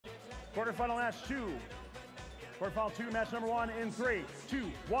Quarterfinal match 2. Quarterfinal 2, match number 1 in 3,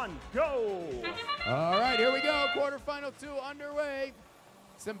 2, 1, go! All right, here we go. Quarterfinal 2 underway.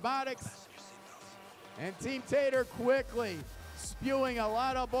 Robotics and Team Tater quickly spewing a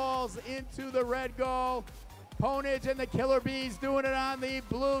lot of balls into the red goal. Ponage and the Killer Bees doing it on the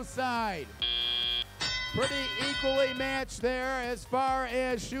blue side. Pretty equally matched there as far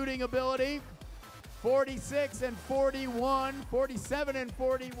as shooting ability. 46 and 41, 47 and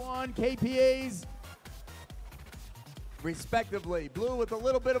 41 KPAs respectively. Blue with a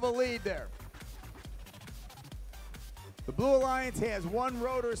little bit of a lead there. The Blue Alliance has one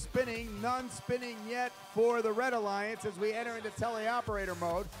rotor spinning, none spinning yet for the Red Alliance as we enter into teleoperator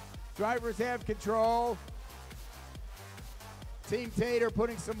mode. Drivers have control. Team Tater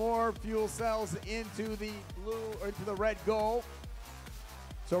putting some more fuel cells into the blue or into the red goal.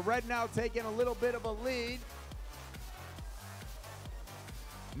 So red now taking a little bit of a lead.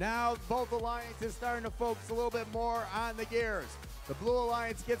 Now both alliances starting to focus a little bit more on the gears. The Blue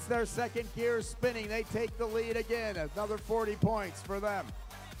Alliance gets their second gear spinning. They take the lead again. Another 40 points for them.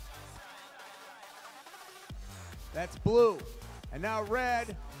 That's blue. And now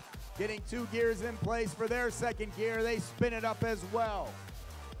red getting 2 gears in place for their second gear. They spin it up as well.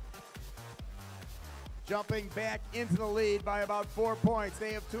 Jumping back into the lead by about 4 points.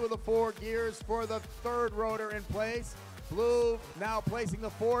 They have 2 of the 4 gears for the third rotor in place. Blue now placing the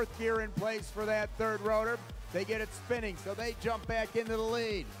 4th gear in place for that third rotor. They get it spinning, so they jump back into the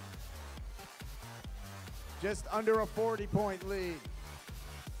lead. Just under a 40-point lead.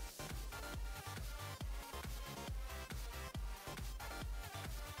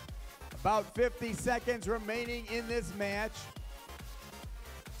 About 50 seconds remaining in this match.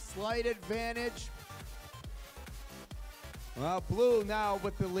 Slight advantage. Well, blue now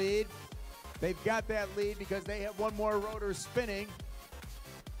with the lead. They've got that lead because they have one more rotor spinning.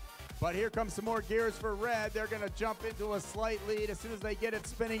 But here comes some more gears for red. They're going to jump into a slight lead as soon as they get it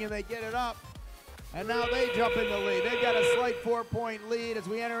spinning and they get it up. And now they jump in the lead. They've got a slight 4-point lead as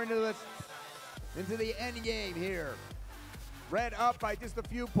we enter into the end game here. Red up by just a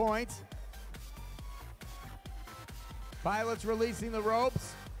few points. Pilots releasing the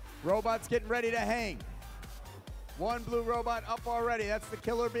ropes. Robots getting ready to hang. One blue robot up already. That's the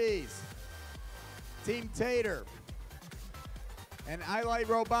Killer Bees. Team Tater and Highlight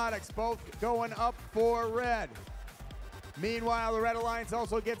Robotics both going up for red. Meanwhile, the Red Alliance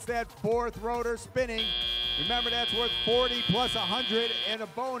also gets that 4th rotor spinning. Remember, that's worth 40 plus 100 and a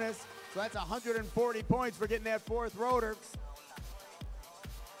bonus. So that's 140 points for getting that 4th rotor.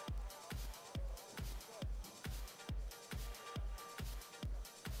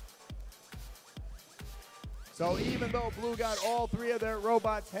 So even though blue got all 3 of their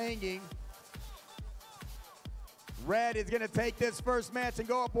robots hanging, red is going to take this first match and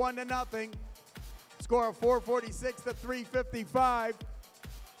go up 1-0. Score of 446 to 355.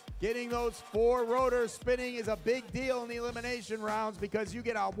 Getting those 4 rotors spinning is a big deal in the elimination rounds because you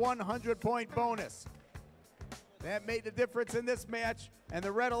get a 100-point bonus. That made the difference in this match, and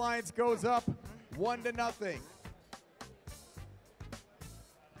the Red Alliance goes up 1-0.